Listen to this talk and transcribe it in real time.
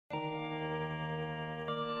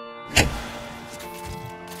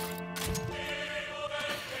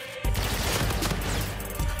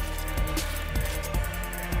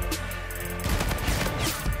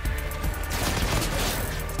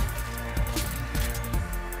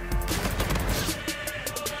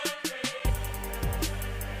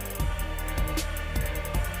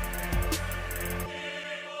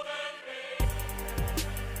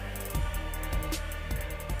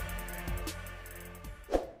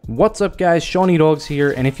What's up guys, Shawnee Dogs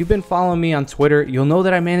here, and if you've been following me on Twitter, you'll know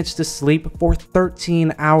that I managed to sleep for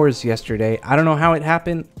 13 hours yesterday. I don't know how it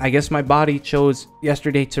happened. I guess my body chose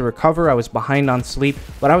yesterday to recover. I was behind on sleep,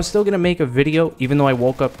 but I was still gonna make a video even though I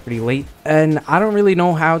woke up pretty late. And I don't really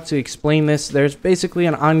know how to explain this. There's basically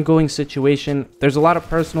an ongoing situation. There's a lot of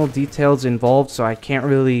personal details involved, so I can't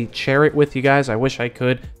really share it with you guys. I wish I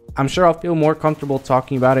could. I'm sure I'll feel more comfortable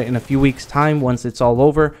talking about it in a few weeks' time once it's all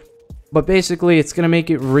over. But basically, it's going to make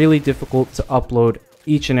it really difficult to upload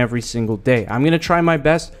each and every single day. I'm going to try my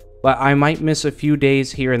best, but I might miss a few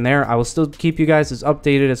days here and there. I will still keep you guys as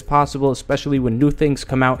updated as possible, especially when new things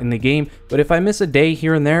come out in the game. But if I miss a day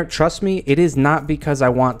here and there, trust me, it is not because I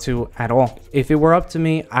want to at all. If it were up to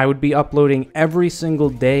me, I would be uploading every single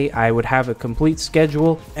day. I would have a complete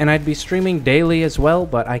schedule, and I'd be streaming daily as well,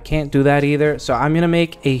 but I can't do that either. So I'm going to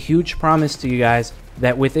make a huge promise to you guys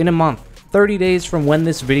that within a month, 30 days from when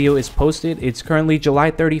this video is posted, it's currently July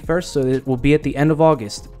 31st, so it will be at the end of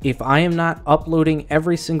August. If I am not uploading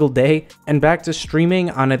every single day and back to streaming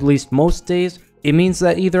on at least most days, it means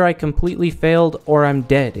that either I completely failed or I'm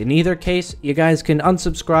dead. In either case, you guys can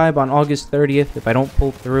unsubscribe on August 30th if I don't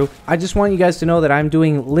pull through. I just want you guys to know that I'm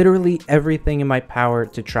doing literally everything in my power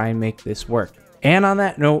to try and make this work. And on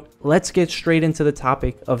that note, let's get straight into the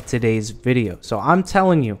topic of today's video. So I'm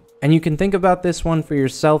telling you, and you can think about this one for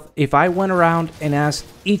yourself, if I went around and asked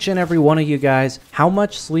each and every one of you guys, how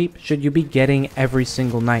much sleep should you be getting every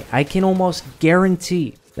single night? I can almost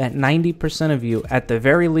guarantee that 90% of you, at the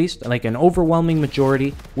very least, like an overwhelming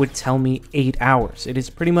majority, would tell me 8 hours. It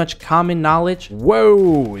is pretty much common knowledge.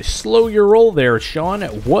 Whoa, slow your roll there, Sean.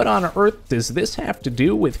 What on earth does this have to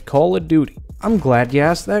do with Call of Duty? I'm glad you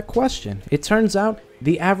asked that question. It turns out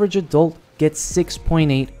the average adult gets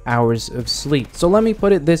 6.8 hours of sleep. So let me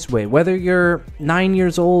put it this way, whether you're 9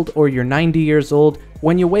 years old or you're 90 years old,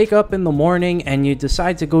 when you wake up in the morning and you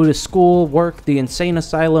decide to go to school, work, the insane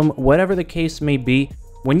asylum, whatever the case may be,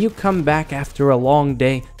 when you come back after a long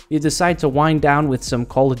day, you decide to wind down with some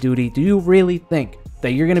Call of Duty, do you really think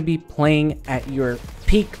that you're going to be playing at your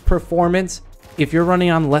peak performance if you're running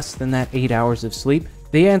on less than that 8 hours of sleep?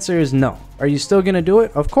 The answer is no. Are you still going to do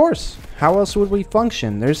it? Of course. How else would we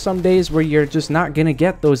function? There's some days where you're just not going to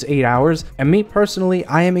get those 8 hours. And me personally,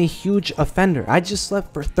 I am a huge offender. I just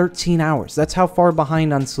slept for 13 hours. That's how far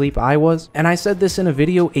behind on sleep I was. And I said this in a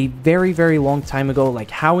video a very, very long time ago,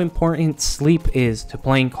 like how important sleep is to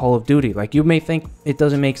playing Call of Duty. Like you may think it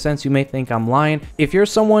doesn't make sense. You may think I'm lying. If you're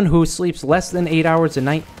someone who sleeps less than 8 hours a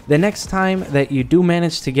night, the next time that you do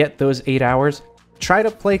manage to get those 8 hours, try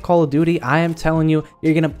to play Call of Duty. I am telling you,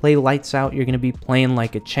 you're going to play lights out. You're going to be playing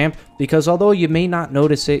like a champ, because although you may not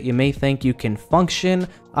notice it, you may think you can function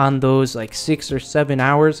on those like 6 or 7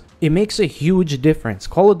 hours. It makes a huge difference.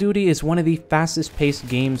 Call of Duty is one of the fastest paced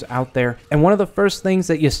games out there. And one of the first things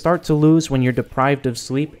that you start to lose when you're deprived of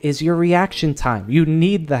sleep is your reaction time. You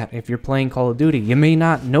need that if you're playing Call of Duty. You may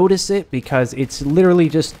not notice it because it's literally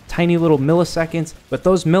just tiny little milliseconds, but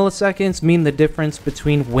those milliseconds mean the difference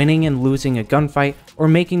between winning and losing a gunfight or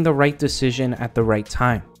making the right decision at the right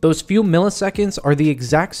time. Those few milliseconds are the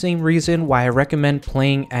exact same reason why I recommend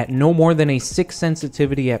playing at no more than a 6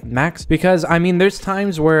 sensitivity at max, because I mean there's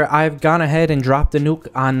times where I've gone ahead and dropped a nuke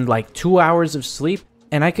on like 2 hours of sleep,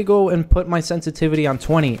 and I could go and put my sensitivity on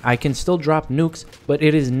 20. I can still drop nukes, but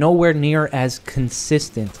it is nowhere near as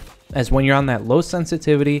consistent as when you're on that low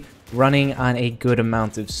sensitivity running on a good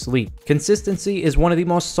amount of sleep. Consistency is one of the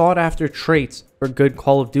most sought after traits for good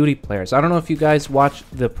Call of Duty players. I don't know if you guys watch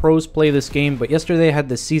the pros play this game, but yesterday I had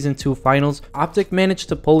the Season 2 finals. Optic managed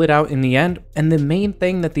to pull it out in the end, and the main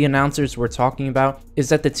thing that the announcers were talking about is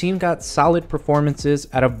that the team got solid performances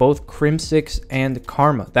out of both Crim6 and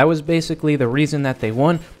Karma. That was basically the reason that they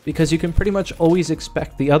won, because you can pretty much always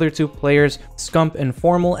expect the other two players, Scump and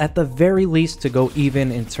Formal, at the very least to go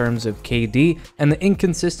even in terms of KD, and the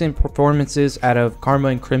inconsistent performances out of Karma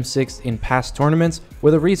and Crim6 in past tournaments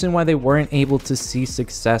were the reason why they weren't able to see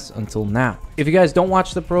success until now. If you guys don't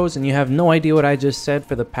watch the pros and you have no idea what I just said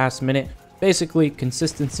for the past minute, basically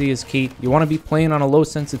consistency is key. You want to be playing on a low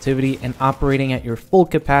sensitivity and operating at your full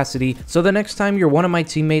capacity, so the next time you're one of my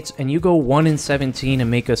teammates and you go 1 in 17 and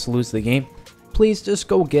make us lose the game, please just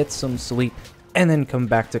go get some sleep and then come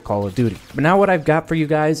back to Call of Duty. But now what I've got for you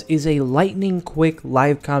guys is a lightning quick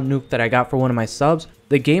live com nuke that I got for one of my subs.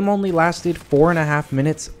 The game only lasted 4.5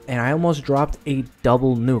 minutes and I almost dropped a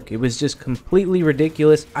double nuke. It was just completely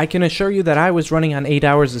ridiculous. I can assure you that I was running on 8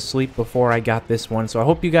 hours of sleep before I got this one. So I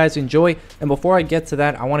hope you guys enjoy. And before I get to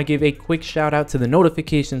that, I want to give a quick shout out to the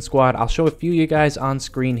notification squad. I'll show a few of you guys on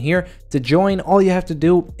screen here. To join, all you have to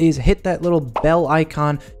do is hit that little bell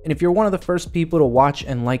icon. And if you're one of the first people to watch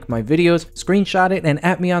and like my videos, screenshot it and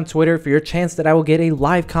at me on Twitter for your chance that I will get a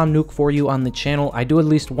live com nuke for you on the channel. I do at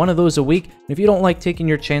least one of those a week. And if you don't like taking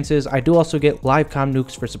your chances, I do also get live com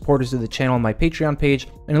nukes for supporters of the channel on my Patreon page,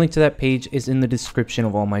 and a link to that page is in the description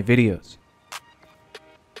of all my videos.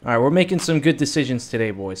 Alright, we're making some good decisions today,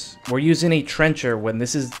 boys. We're using a trencher when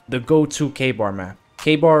this is the go-to K-bar map.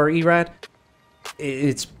 K-bar or E-Rad,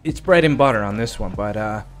 it's bread and butter on this one, but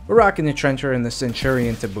we're rocking the trencher and the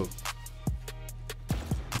Centurion to boot.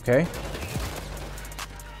 Okay.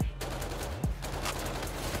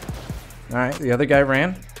 Alright, the other guy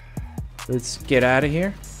ran. Let's get out of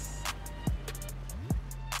here.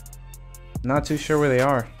 Not too sure where they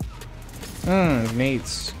are.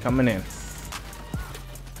 Nades coming in.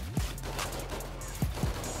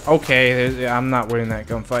 Okay, I'm not winning that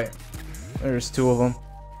gunfight. There's two of them.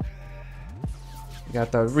 We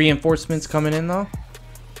got the reinforcements coming in though.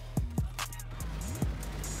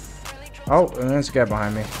 Oh, and there's a guy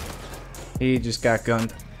behind me. He just got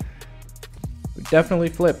gunned. We definitely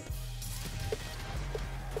flipped.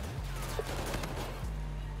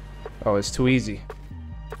 Oh, it's too easy.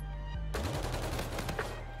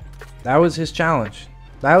 That was his challenge.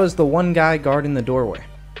 That was the one guy guarding the doorway.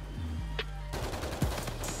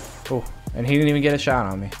 Oh, and he didn't even get a shot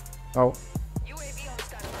on me. Oh.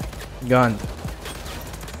 Gunned.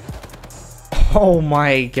 Oh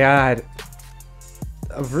my god.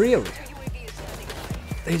 Really?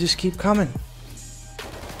 They just keep coming.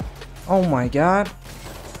 Oh my god.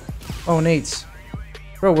 Oh, nades.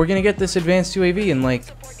 Bro, we're gonna get this advanced UAV in like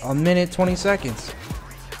a minute 20 seconds.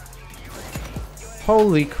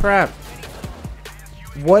 Holy crap.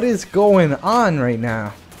 What is going on right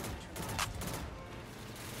now?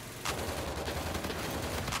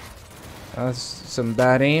 That's some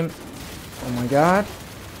bad aim. Oh my god.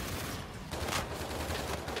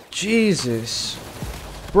 Jesus.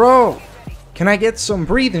 Bro, can I get some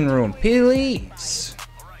breathing room, please?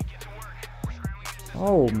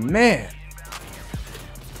 Oh man.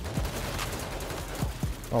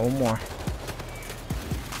 Oh, one more.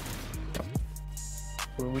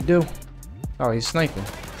 What do we do? Oh, he's sniping.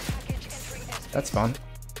 That's fun.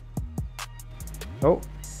 Oh.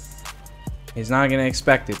 He's not gonna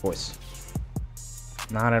expect it, boys.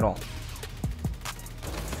 Not at all.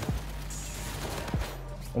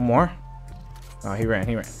 One more. Oh, he ran,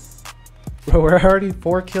 Bro, we're already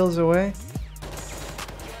 4 kills away.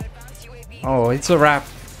 Oh, it's a wrap.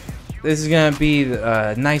 This is gonna be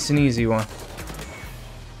a nice and easy one.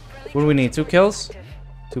 What do we need? 2 kills?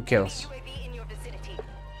 2 kills.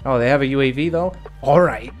 Oh, they have a UAV though?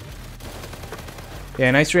 Alright. Yeah,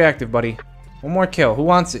 nice reactive, buddy. One more kill. Who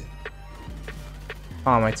wants it?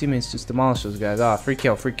 Oh, my teammates just demolished those guys. Ah, free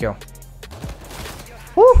kill, free kill.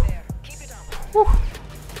 Woo! Woo!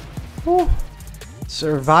 Woo!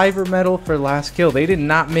 Survivor medal for last kill. They did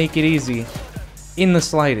not make it easy in the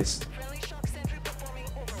slightest.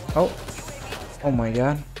 Oh. Oh my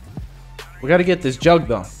god. We gotta get this jug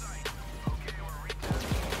though.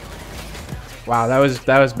 Wow, that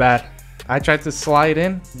was bad. I tried to slide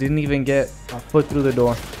in, didn't even get a foot through the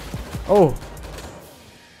door. Oh.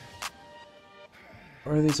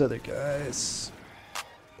 Where are these other guys?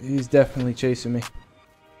 He's definitely chasing me.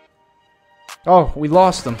 Oh, we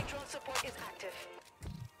lost him.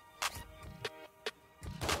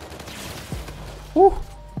 Woo.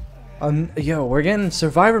 Yo, we're getting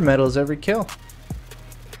survivor medals every kill.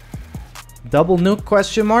 Double nuke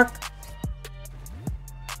question mark?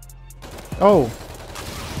 Oh.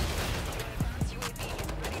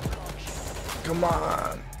 Come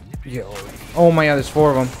on. Yo. Oh my god, there's 4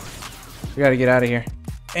 of them. We gotta get out of here.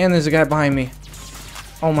 And there's a guy behind me.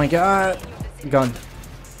 Oh my god. Gun.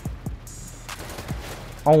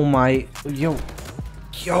 Oh my. Yo.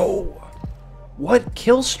 Yo. What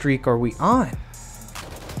kill streak are we on?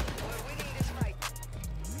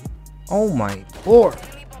 Oh my lord.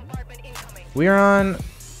 We're on.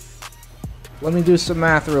 Let me do some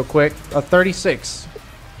math real quick. 36.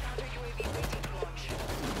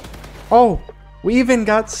 Oh, we even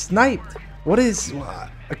got sniped. What is...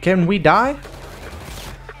 Can we die?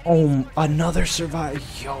 Oh, another survive.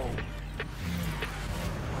 Yo.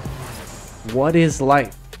 What is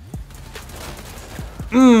life?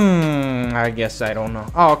 I guess I don't know.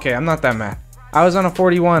 Oh, okay. I'm not that mad. I was on a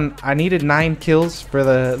 41. I needed 9 kills for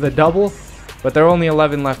the double. But there are only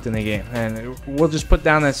 11 left in the game, and we'll just put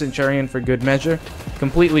down that Centurion for good measure.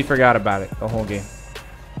 Completely forgot about it the whole game.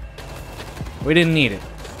 We didn't need it.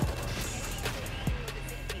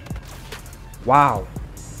 Wow.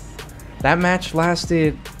 That match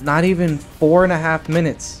lasted not even 4.5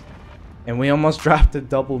 minutes, and we almost dropped a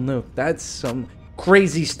double nuke. That's some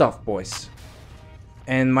crazy stuff, boys.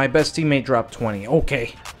 And my best teammate dropped 20.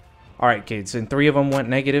 Okay. Alright, kids, and 3 of them went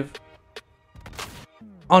negative.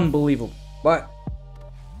 Unbelievable. But,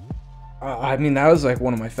 I mean, that was like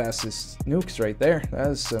one of my fastest nukes right there. That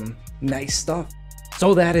was some nice stuff.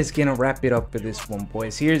 So that is gonna wrap it up for this one,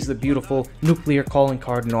 boys. Here's the beautiful nuclear calling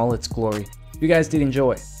card in all its glory. If you guys did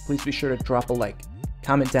enjoy, please be sure to drop a like.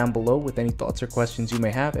 Comment down below with any thoughts or questions you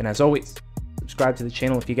may have. And as always, subscribe to the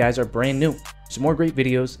channel if you guys are brand new. Some more great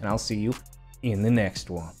videos, and I'll see you in the next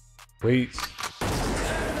one. Peace.